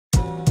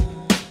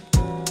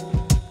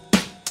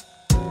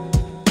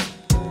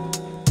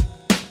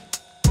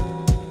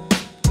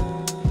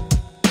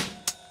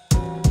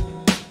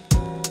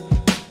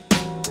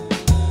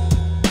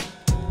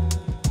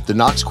The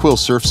Knox Quill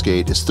surf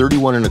skate is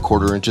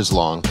 31¼ inches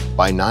long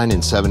by 9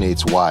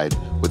 7/8 wide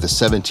with a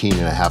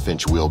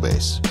 17.5-inch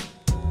wheelbase.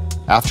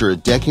 After a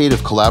decade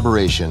of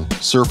collaboration,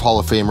 Surf Hall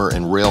of Famer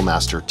and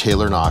railmaster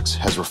Taylor Knox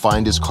has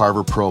refined his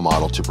Carver Pro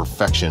model to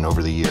perfection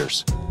over the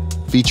years.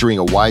 Featuring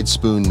a wide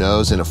spoon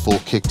nose and a full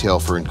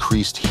kicktail for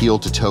increased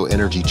heel-to-toe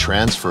energy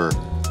transfer,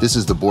 this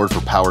is the board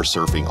for power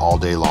surfing all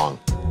day long.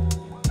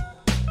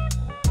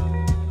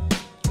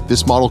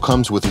 This model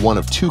comes with one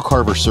of 2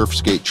 Carver surf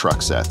skate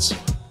truck sets.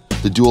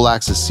 The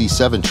dual-axis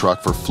C7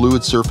 truck for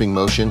fluid surfing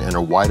motion and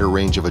a wider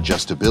range of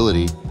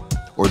adjustability,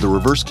 or the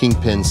reverse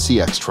Kingpin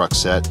CX truck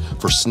set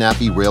for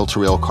snappy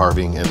rail-to-rail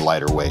carving and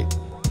lighter weight.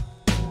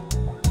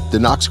 The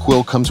Knox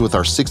Quill comes with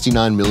our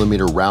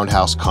 69mm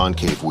roundhouse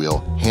concave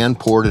wheel,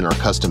 hand-poured in our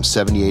custom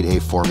 78A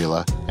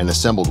formula and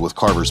assembled with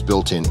Carver's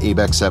built-in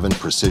ABEX 7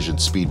 precision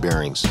speed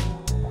bearings.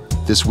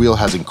 This wheel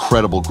has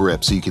incredible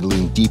grip so you can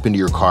lean deep into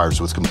your carves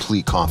with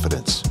complete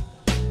confidence.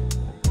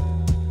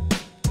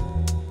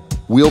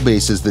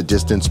 Wheelbase is the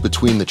distance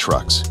between the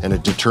trucks, and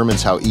it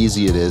determines how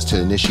easy it is to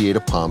initiate a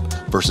pump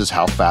versus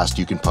how fast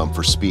you can pump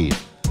for speed.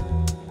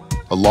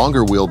 A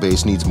longer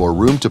wheelbase needs more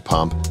room to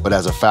pump, but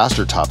has a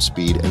faster top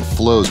speed and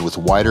flows with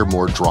wider,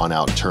 more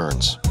drawn-out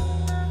turns.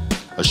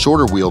 A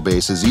shorter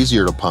wheelbase is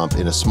easier to pump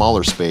in a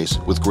smaller space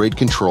with great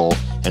control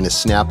and is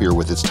snappier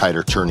with its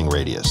tighter turning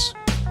radius.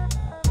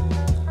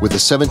 With a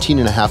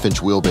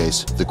 17.5-inch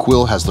wheelbase, the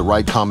Quill has the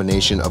right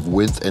combination of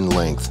width and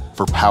length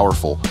for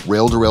powerful,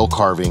 rail-to-rail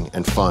carving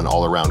and fun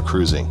all-around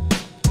cruising.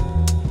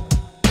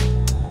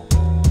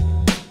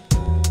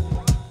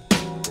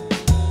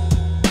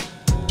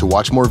 To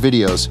watch more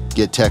videos,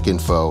 get tech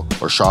info,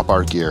 or shop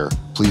our gear,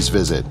 please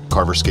visit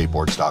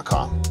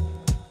carverskateboards.com.